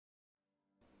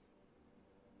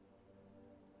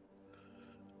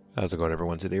How's it going,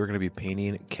 everyone? Today we're going to be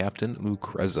painting Captain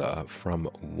Lucrezza from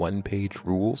One Page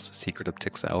Rules Secret of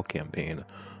Tixal campaign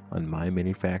on My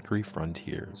Mini Factory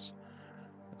Frontiers.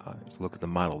 Let's look at the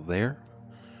model there.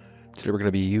 Today we're going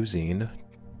to be using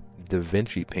Da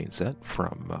Vinci paint set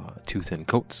from Two Thin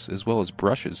Coats, as well as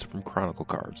brushes from Chronicle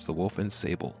cards, the Wolf and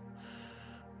Sable.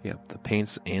 Yep, the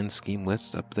paints and scheme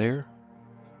lists up there.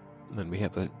 And then we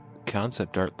have the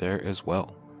concept art there as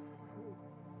well.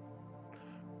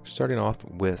 Starting off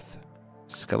with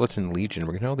Skeleton Legion,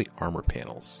 we're going to have all the armor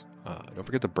panels. Don't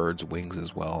forget the bird's wings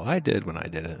as well. I did when I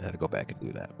did it. I had to go back and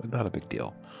do that, but not a big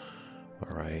deal.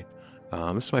 All right.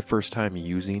 This is my first time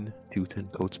using Two Thin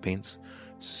Coats paints,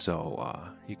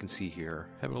 so you can see here,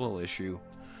 having a little issue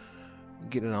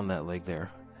getting on that leg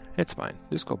there. It's fine.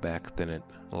 Just go back, thin it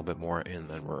a little bit more, and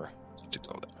then we're good to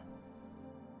go there.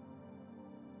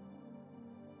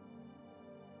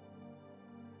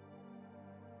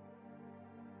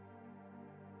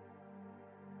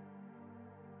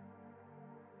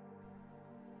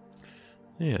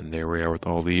 And there we are with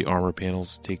all the armor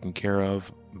panels taken care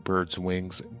of. Bird's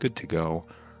wings, good to go.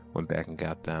 Went back and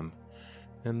got them.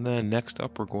 And then next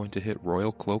up, we're going to hit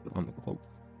Royal Cloak on the cloak.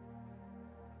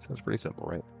 Sounds pretty simple,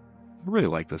 right? I really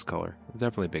like this color. I'm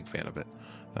definitely a big fan of it.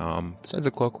 Besides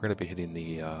the cloak, we're going to be hitting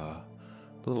the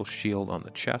little shield on the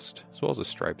chest, as well as the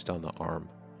stripes down the arm,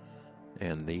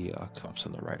 and the cuffs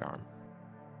on the right arm.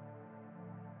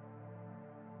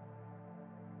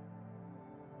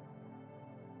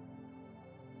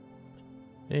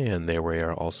 And there we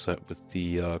are, all set with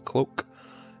the cloak,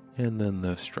 and then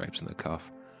the stripes and the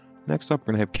cuff. Next up,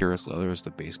 we're going to have Curious Leather as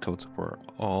the base coats for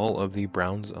all of the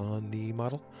browns on the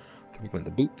model. So we're going to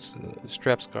the boots, the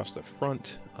straps across the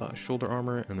front, shoulder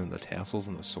armor, and then the tassels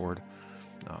and the sword.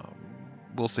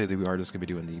 We'll say that we are just going to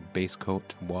be doing the base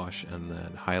coat, wash, and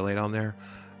then highlight on there.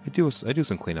 I do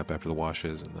some cleanup after the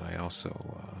washes, and then I also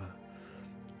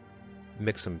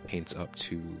mix some paints up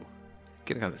to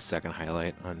get kind of a second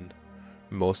highlight on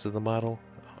most of the model,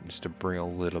 just to bring a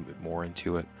little bit more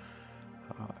into it.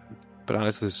 But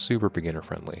honestly, it's super beginner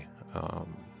friendly.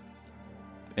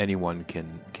 Anyone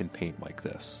can paint like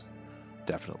this,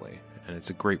 definitely, and it's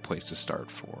a great place to start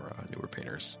for newer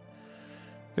painters.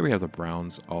 There we have the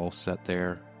browns all set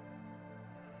there.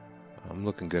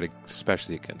 Looking good,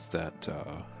 especially against that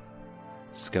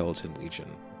Skeleton Legion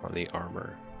on the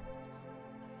armor.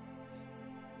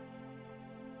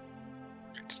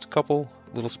 Just a couple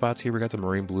little spots here. We got the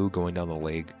marine blue going down the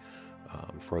leg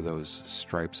for those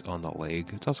stripes on the leg.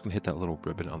 It's also going to hit that little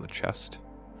ribbon on the chest.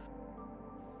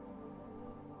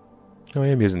 I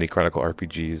am using the Chronicle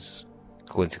RPG's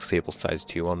Glintic Sable size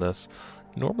 2 on this.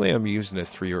 Normally I'm using a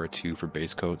 3 or a 2 for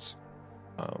base coats.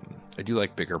 I do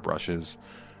like bigger brushes.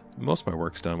 Most of my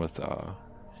work's done with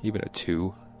even a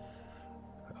 2.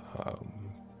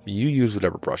 You use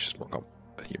whatever brush is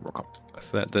you're more comfortable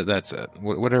with. That's it.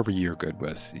 Whatever you're good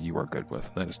with, you are good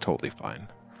with. That is totally fine.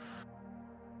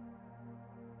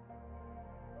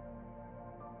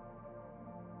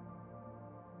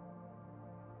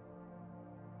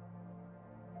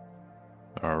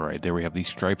 Alright, there we have these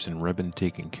stripes and ribbon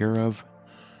taken care of.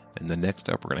 And then next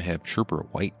up, we're going to have Trooper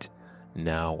White.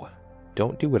 Now,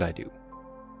 don't do what I do.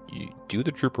 You do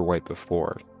the Trooper White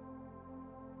before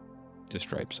the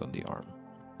stripes on the arm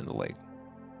and the leg.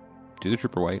 Do the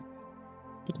Trooper White,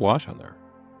 put the wash on there.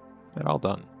 That all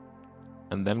done.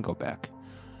 And then go back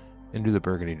and do the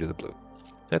burgundy, do the blue.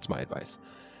 That's my advice.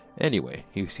 Anyway,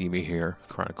 you see me here,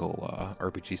 Chronicle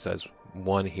RPG size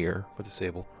 1 here for the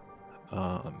Sable.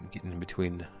 Getting in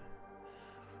between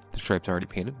the stripes already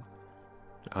painted.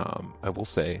 I will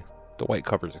say the white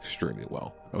covers extremely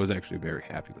well. I was actually very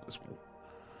happy with this one.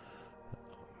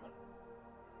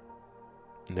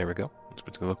 And there we go. That's what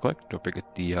it's going to look like. Don't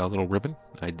forget the little ribbon.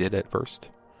 I did at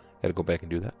first. Had to go back and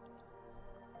do that.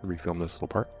 Refilm this little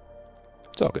part.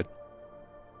 It's all good.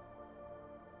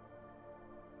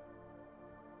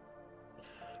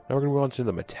 Now we're going to move on to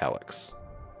the metallics.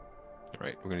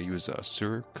 Alright, we're going to use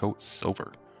Surcoat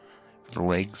Silver for the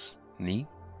legs, knee,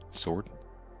 sword,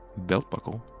 belt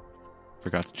buckle.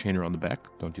 Forgot the chain around the back.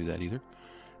 Don't do that either.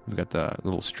 We've got the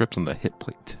little strips on the hip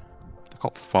plate. They're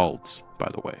called falds, by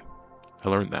the way. I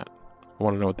learned that. I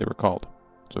want to know what they were called,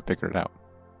 so I figured it out.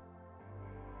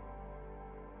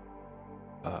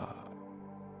 I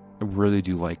really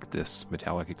do like this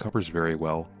metallic. It covers very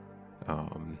well.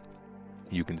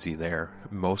 You can see there.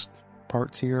 Most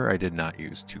parts here, I did not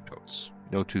use 2 coats.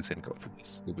 No 2 thin coat for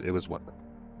this. It was one.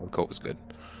 One coat was good.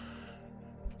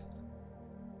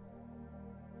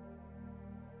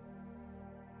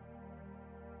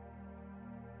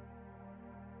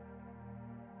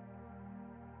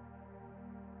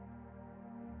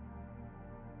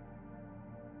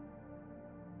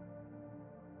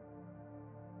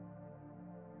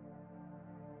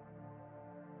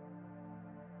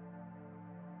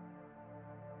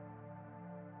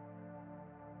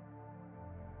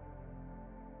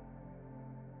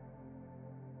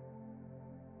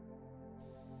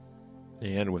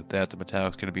 And with that, the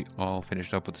metallic's going to be all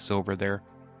finished up with the silver there.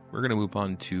 We're going to move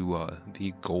on to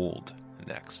the gold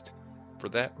next. For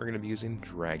that, we're going to be using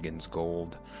Dragon's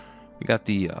Gold. We got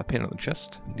the pin on the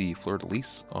chest, the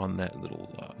fleur-de-lis on that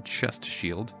little chest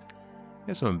shield.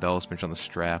 We have some embellishments on the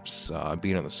straps,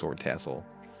 bead on the sword tassel,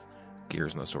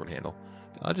 gears on the sword handle.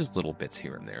 Just little bits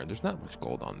here and there. There's not much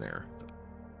gold on there.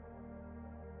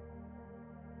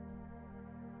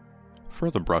 For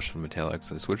the brush for the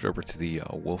metallics, I switched over to the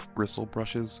wolf bristle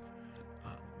brushes.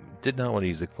 Did not want to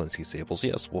use the Klinsky sables.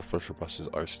 Yes, wolf bristle brushes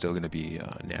are still going to be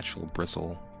natural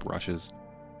bristle brushes.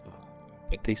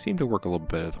 But they seem to work a little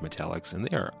bit with the metallics, and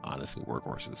they are honestly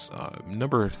workhorses.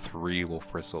 Number 3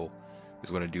 wolf bristle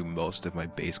is what I do most of my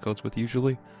base coats with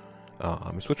usually.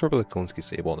 I switch over to the Klinsky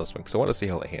sable on this one because I want to see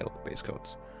how they handle the base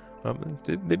coats.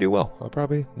 They do well. I'll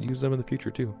probably use them in the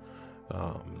future too.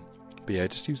 But yeah, I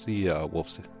just use the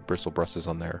wolf bristle brushes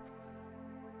on there.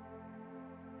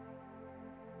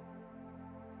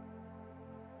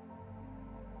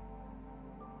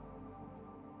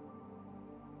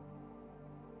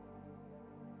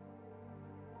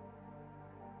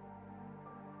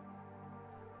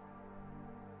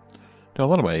 Now, a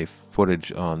lot of my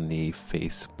footage on the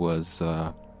face was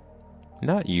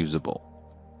not usable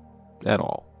at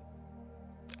all.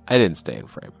 I didn't stay in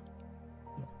frame.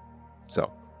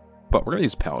 So, but we're going to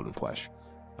use Paladin Flesh.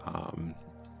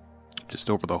 Just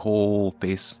over the whole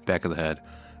face, back of the head.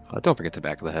 Don't forget the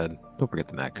back of the head. Don't forget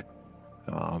the neck.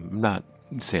 I'm not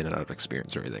saying it out of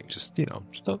experience or anything. Just,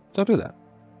 just don't do that.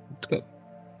 It's good.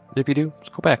 If you do,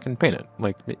 just go back and paint it.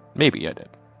 Like, maybe I did.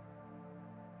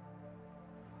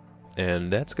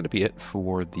 And that's going to be it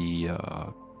for the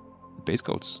base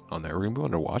coats on there. We're going to move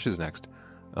on to washes next.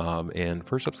 And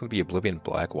first up is going to be Oblivion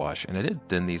Black Wash. And I did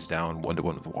thin these down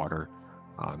 1-to-1 with water.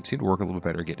 It seemed to work a little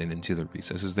bit better getting into the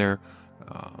recesses there.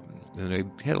 And I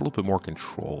had a little bit more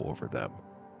control over them.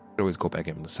 I always go back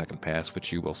in the second pass,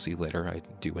 which you will see later. I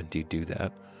do indeed do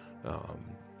that. I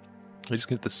just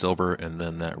get the silver and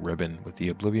then that ribbon with the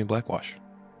Oblivion Black Wash.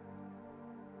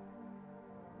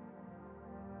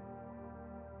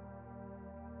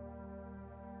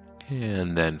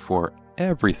 And then for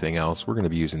everything else, we're going to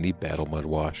be using the Battle Mud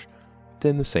Wash.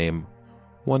 Then the same,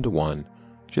 1-to-1,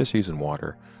 just using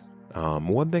water.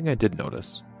 One thing I did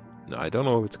notice, now I don't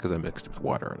know if it's because I mixed it with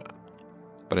water or not,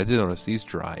 but I did notice these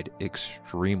dried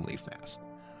extremely fast,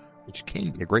 which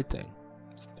can be a great thing.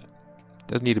 It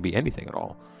doesn't need to be anything at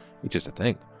all. It's just a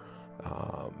thing.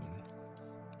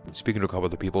 Speaking to a couple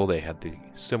of the people, they had the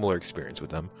similar experience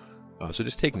with them. So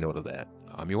just take note of that.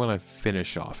 You want to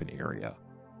finish off an area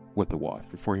with the wash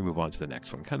before you move on to the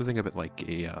next one. Kind of think of it like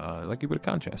like you would a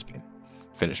contrast paint.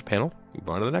 Finish panel, move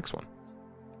on to the next one.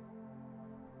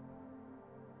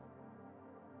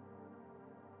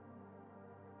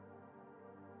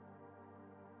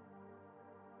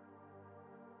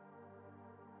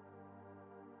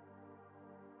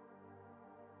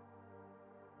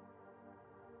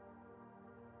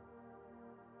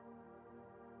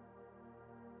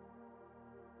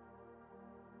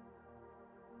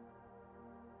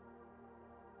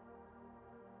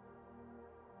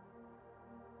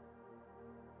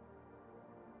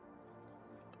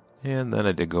 And then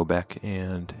I did go back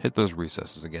and hit those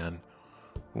recesses again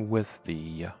with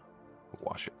the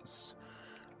washes.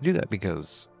 I do that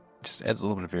because it just adds a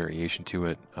little bit of variation to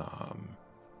it.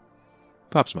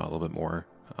 Pops them out a little bit more.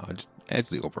 Just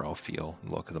adds the overall feel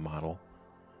and look of the model.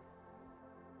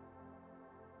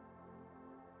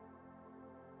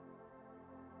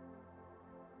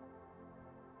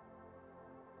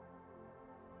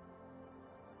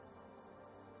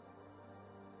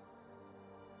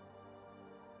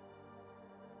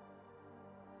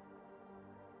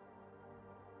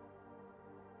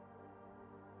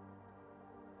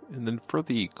 And then for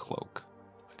the cloak,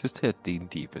 I just hit the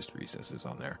deepest recesses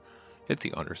on there. Hit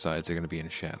the undersides, they're going to be in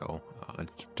shadow.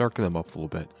 Darken them up a little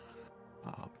bit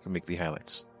to make the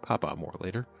highlights pop out more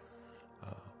later.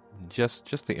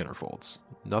 Just the inner folds,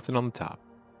 nothing on the top.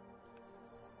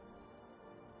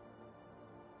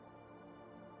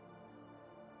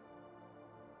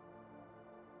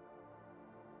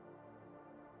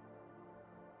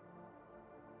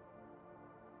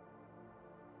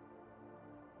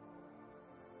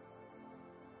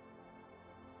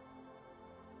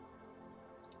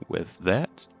 With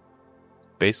that,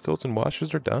 base coats and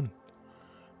washes are done.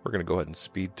 We're going to go ahead and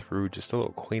speed through just a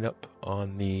little cleanup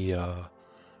on the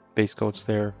base coats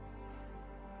there.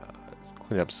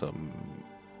 Clean up some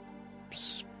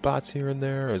spots here and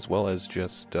there, as well as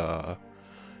just get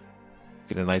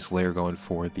a nice layer going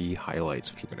for the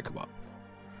highlights, which are going to come up.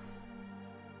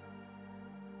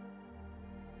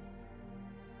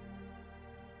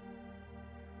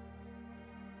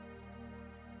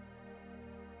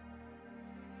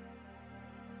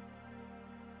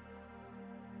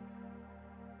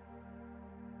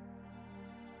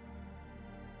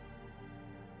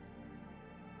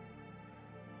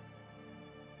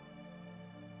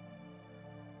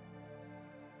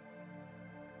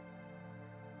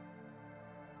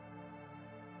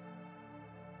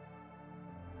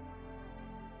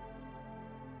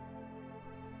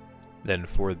 Then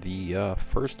for the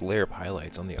first layer of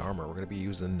highlights on the armor, we're going to be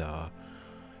using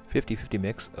 50-50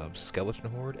 mix of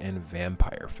Skeleton Horde and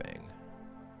Vampire Fang.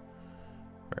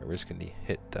 Alright, we're just going to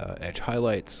hit edge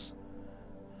highlights.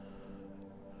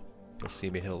 You'll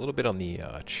see me hit a little bit on the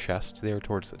chest there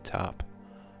towards the top.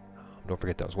 Don't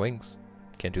forget those wings.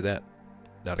 Can't do that.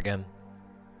 Not again.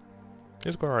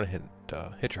 Just go around and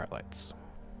hit your highlights.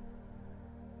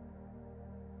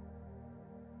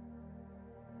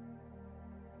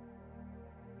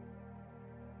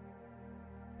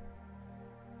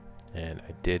 And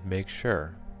I did make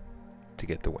sure to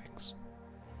get the wings.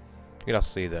 You can also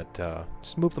see that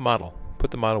just move the model.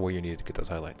 Put the model where you need it to get those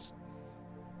highlights.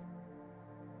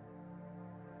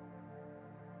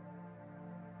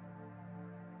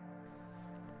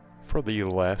 For the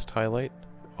last highlight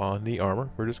on the armor,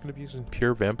 we're just going to be using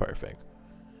pure Vampire Fang.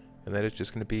 And that is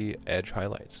just going to be edge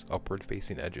highlights, upward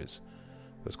facing edges.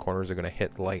 Those corners are going to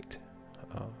hit light.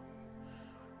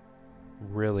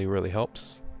 Really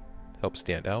helps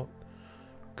stand out.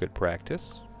 Good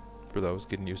practice for those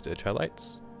getting used to edge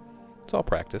highlights. It's all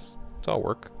practice. It's all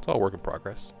work. It's all work in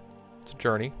progress. It's a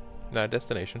journey, not a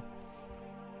destination.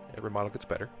 Every model gets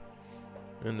better.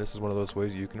 And this is one of those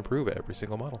ways you can improve every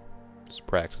single model. Just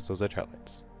practice those edge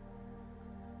highlights.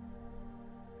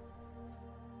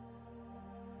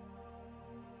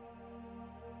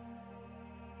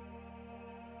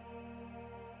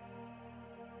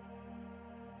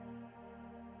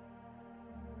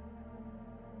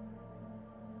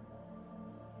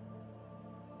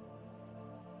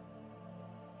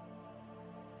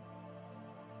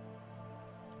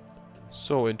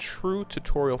 So in true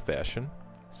tutorial fashion,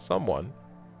 someone,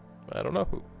 I don't know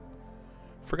who,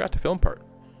 forgot to film part.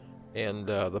 And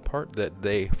the part that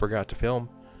they forgot to film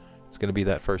is going to be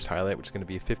that first highlight, which is going to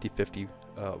be a 50-50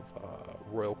 of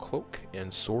Royal Cloak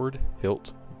and Sword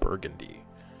Hilt Burgundy.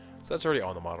 So that's already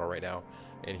on the model right now.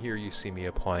 And here you see me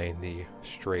applying the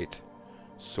straight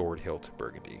Sword Hilt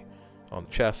Burgundy. On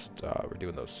the chest, we're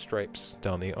doing those stripes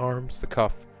down the arms, the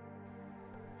cuff,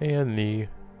 and the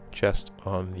chest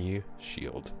on the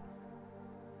shield.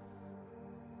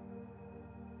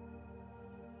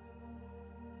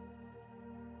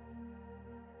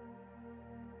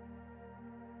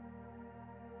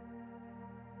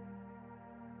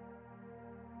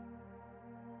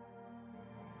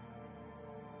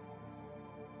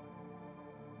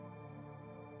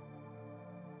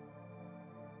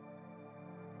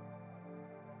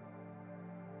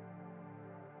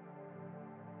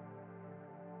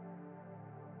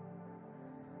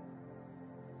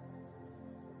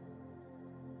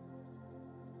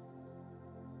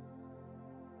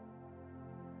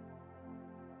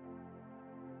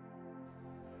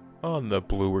 On the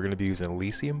blue, we're going to be using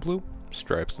Elysium blue,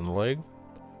 stripes on the leg,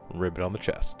 ribbon on the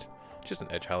chest. Just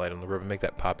an edge highlight on the ribbon, make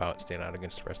that pop out and stand out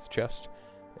against the rest of the chest,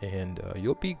 and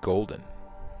you'll be golden.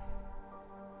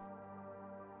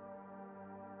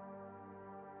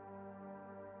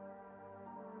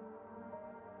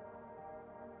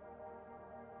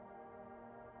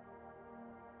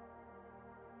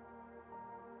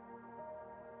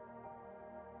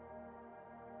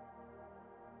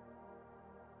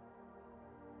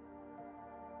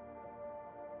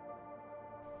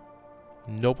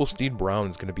 Noble Steed Brown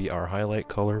is going to be our highlight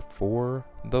color for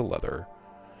the leather.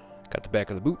 Got the back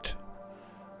of the boot,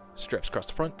 straps across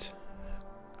the front,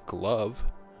 glove,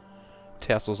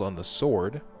 tassels on the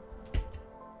sword,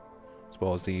 as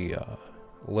well as the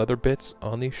leather bits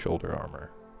on the shoulder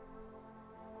armor.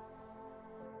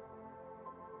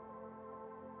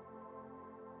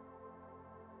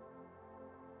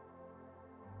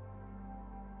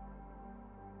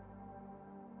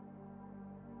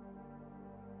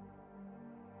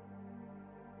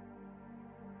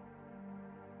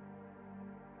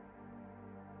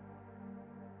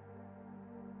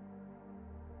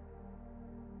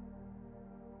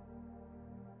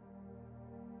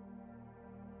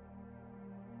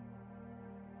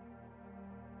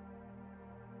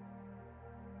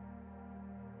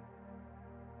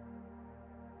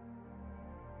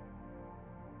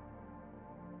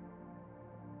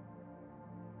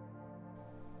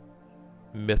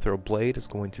 Mithril Blade is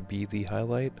going to be the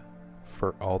highlight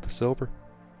for all the silver.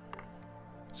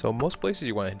 So most places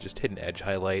you want to just hit an edge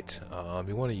highlight.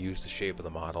 You want to use the shape of the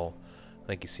model,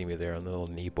 like you see me there on the little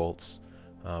knee bolts,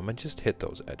 and just hit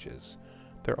those edges.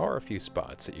 There are a few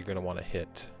spots that you're going to want to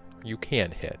hit. You can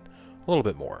hit a little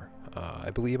bit more.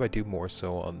 I believe I do more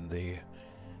so on the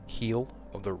heel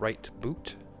of the right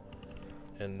boot,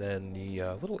 and then the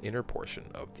little inner portion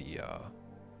of the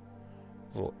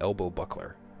little elbow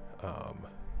buckler.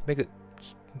 Make it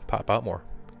pop out more.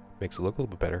 Makes it look a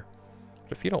little bit better.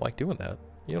 But if you don't like doing that,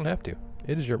 you don't have to.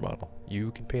 It is your model.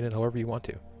 You can paint it however you want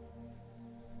to.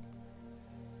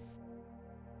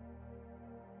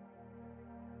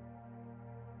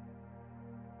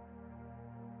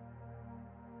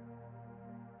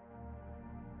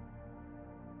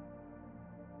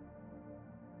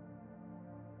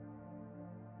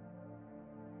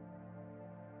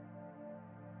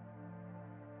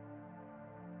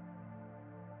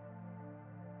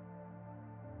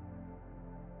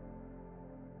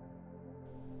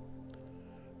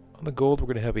 On the gold, we're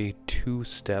going to have a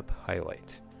two-step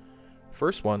highlight.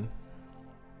 First one,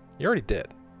 you already did,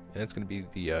 and it's going to be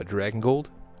the dragon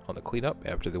gold on the cleanup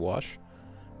after the wash.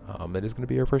 That is going to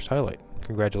be your first highlight.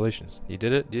 Congratulations. You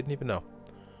did it, you didn't even know.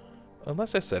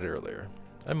 Unless I said it earlier.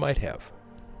 I might have.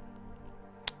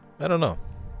 I don't know.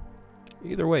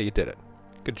 Either way, you did it.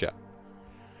 Good job.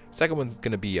 Second one's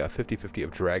going to be 50-50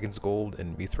 of dragon's gold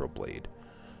and mithril blade.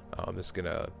 It's going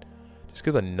to just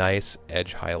give a nice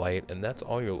edge highlight, and that's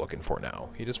all you're looking for now.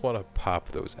 You just want to pop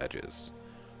those edges.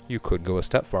 You could go a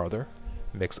step farther,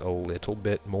 mix a little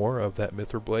bit more of that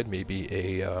mithril blade, maybe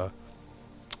a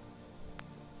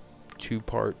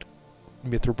 2-part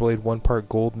mithril blade, 1-part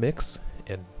gold mix,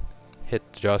 and hit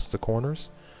just the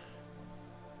corners.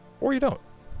 Or you don't.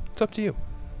 It's up to you.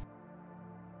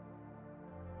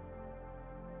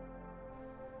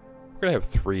 We're going to have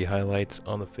 3 highlights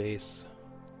on the face,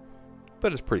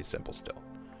 but it's pretty simple still.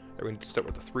 We're going to start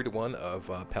with the 3-to-1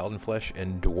 of paladin flesh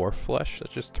and dwarf flesh.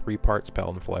 That's just 3 parts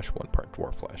paladin flesh, 1 part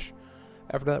dwarf flesh.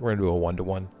 After that, we're going to do a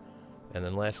 1-to-1, and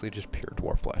then lastly, just pure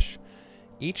dwarf flesh.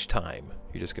 Each time,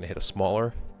 you're just going to hit a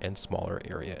smaller and smaller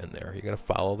area in there. You're going to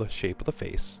follow the shape of the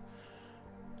face,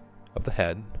 of the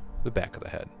head, the back of the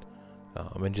head,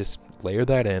 and just layer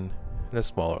that in a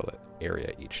smaller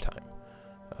area each time.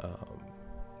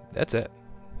 That's it.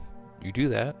 You do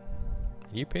that,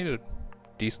 and you painted a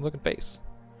decent looking face.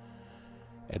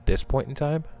 At this point in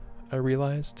time, I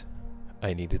realized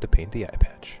I needed to paint the eye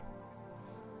patch.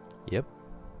 Yep.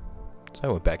 So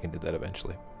I went back and did that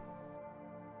eventually.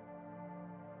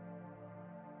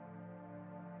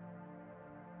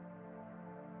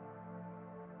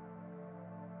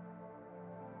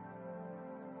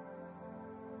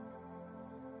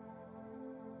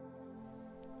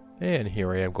 And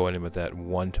here I am going in with that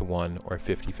 1-to-1 or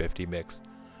 50-50 mix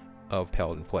of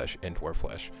paladin flesh and dwarf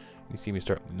flesh. You see me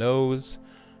start with the nose.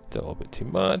 It's a little bit too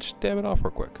much. Dab it off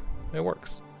real quick. It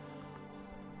works.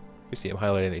 You see I'm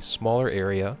highlighting a smaller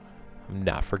area. I'm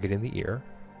not forgetting the ear.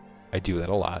 I do that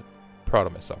a lot. Proud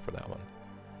of myself for that one.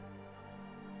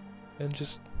 And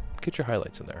just get your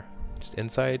highlights in there. Just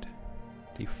inside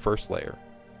the first layer.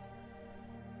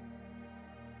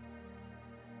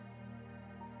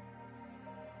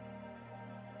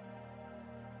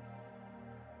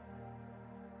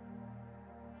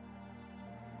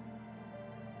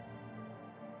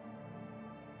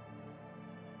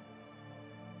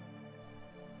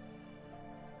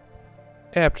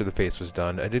 After the face was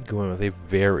done, I did go in with a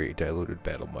very diluted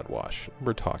battle mud wash.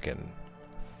 We're talking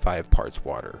 5 parts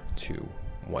water to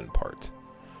 1 part.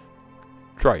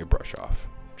 Dry your brush off.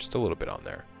 Just a little bit on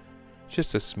there.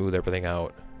 Just to smooth everything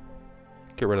out.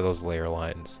 Get rid of those layer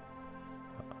lines.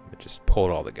 And just pull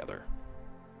it all together.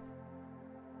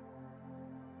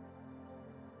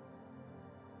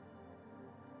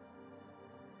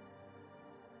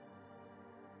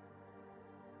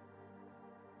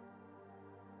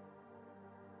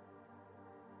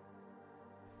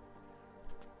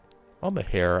 On the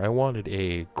hair, I wanted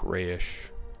a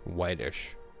grayish,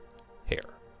 whitish hair.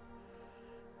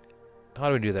 How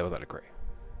do we do that without a gray?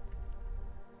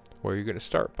 Well, you're going to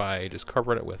start by just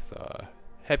covering it with a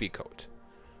heavy coat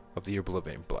of the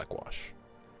Oblivion black wash.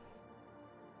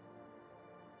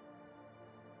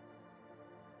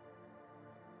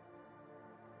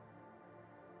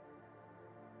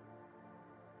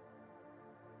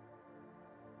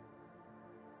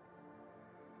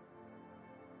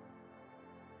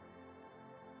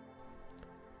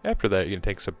 After that, you're going to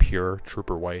take some pure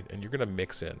Trooper White, and you're going to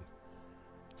mix in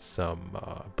some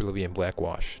Oblivion black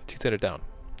wash to thin it down.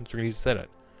 That's what you're going to use to thin it.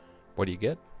 What do you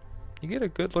get? You get a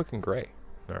good looking gray.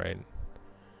 Alright.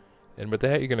 And with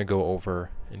that, you're going to go over,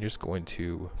 and you're just going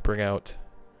to bring out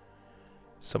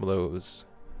some of those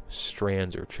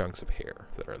strands or chunks of hair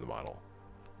that are in the model.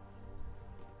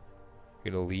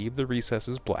 You're going to leave the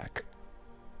recesses black,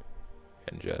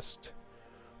 and just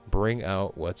bring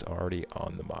out what's already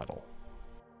on the model.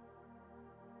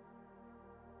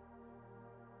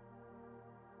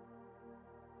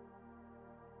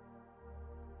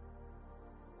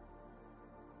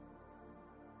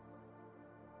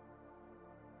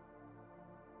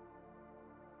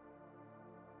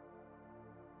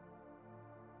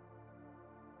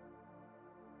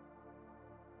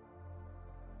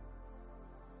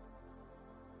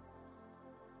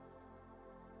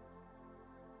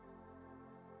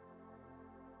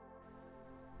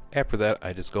 After that,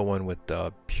 I just go in with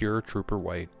the pure Trooper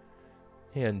White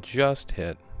and just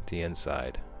hit the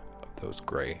inside of those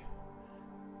gray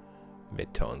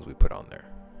mid-tones we put on there.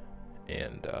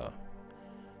 And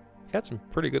got some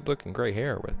pretty good looking gray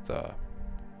hair with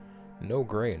no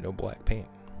gray and no black paint.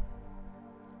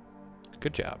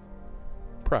 Good job.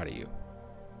 Proud of you.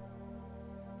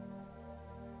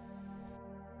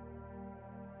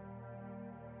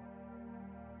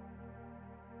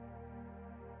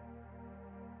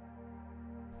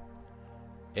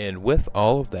 And with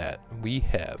all of that, we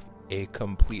have a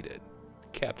completed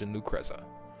Captain Lucrezza,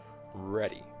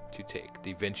 ready to take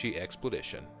the Vinci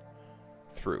expedition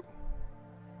through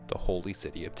the holy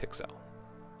city of Tixal.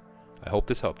 I hope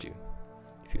this helped you.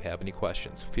 If you have any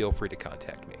questions, feel free to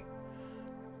contact me.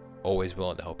 Always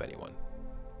willing to help anyone.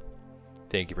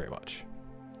 Thank you very much.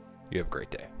 You have a great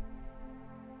day.